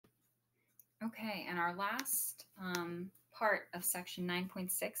Okay, and our last part of section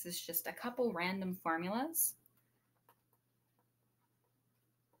 9.6 is just a couple random formulas.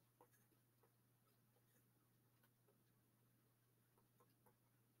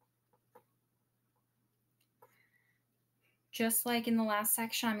 Just like in the last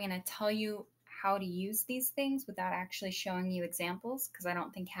section, I'm going to tell you how to use these things without actually showing you examples, because I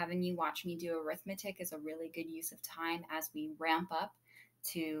don't think having you watch me do arithmetic is a really good use of time as we ramp up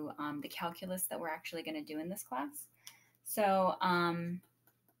to the calculus that we're actually going to do in this class. So to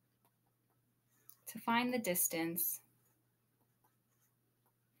find the distance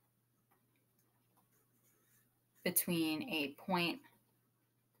between a point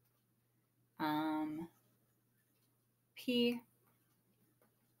P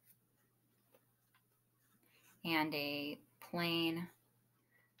and a plane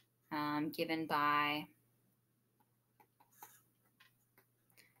given by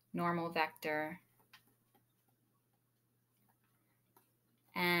normal vector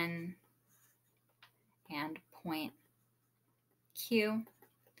n and point Q,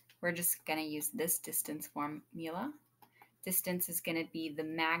 we're just going to use this distance formula. Distance is going to be the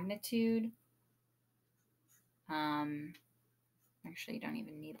magnitude. Actually, you don't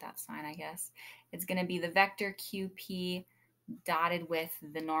even need that sign, I guess. It's going to be the vector QP dotted with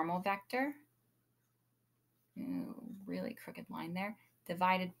the normal vector. Ooh, really crooked line there.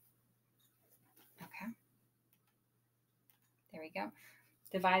 Divided. Okay. There we go.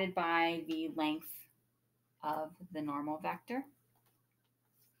 Divided by the length of the normal vector.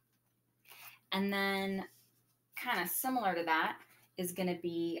 And then kind of similar to that is going to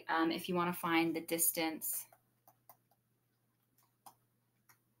be if you want to find the distance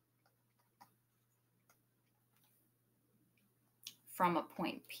from a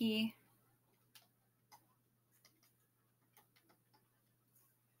point P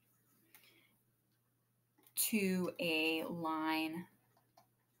to a line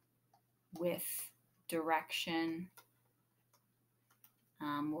with direction,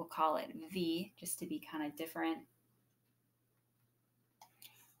 we'll call it V, just to be kind of different,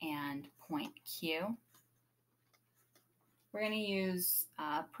 and point Q. We're going to use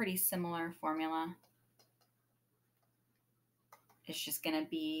a pretty similar formula. It's just going to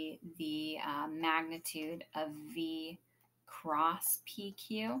be the magnitude of V cross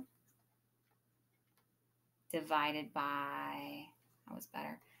PQ divided by, that was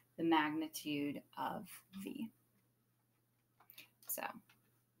better, the magnitude of V. So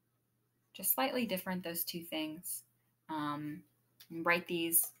just slightly different, those two things. Write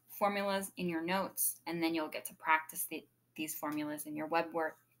these formulas in your notes, and then you'll get to practice these formulas in your web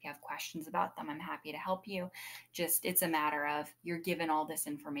work. If you have questions about them, I'm happy to help you. Just, it's a matter of you're given all this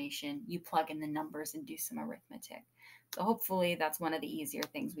information, you plug in the numbers and do some arithmetic. So hopefully that's one of the easier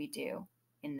things we do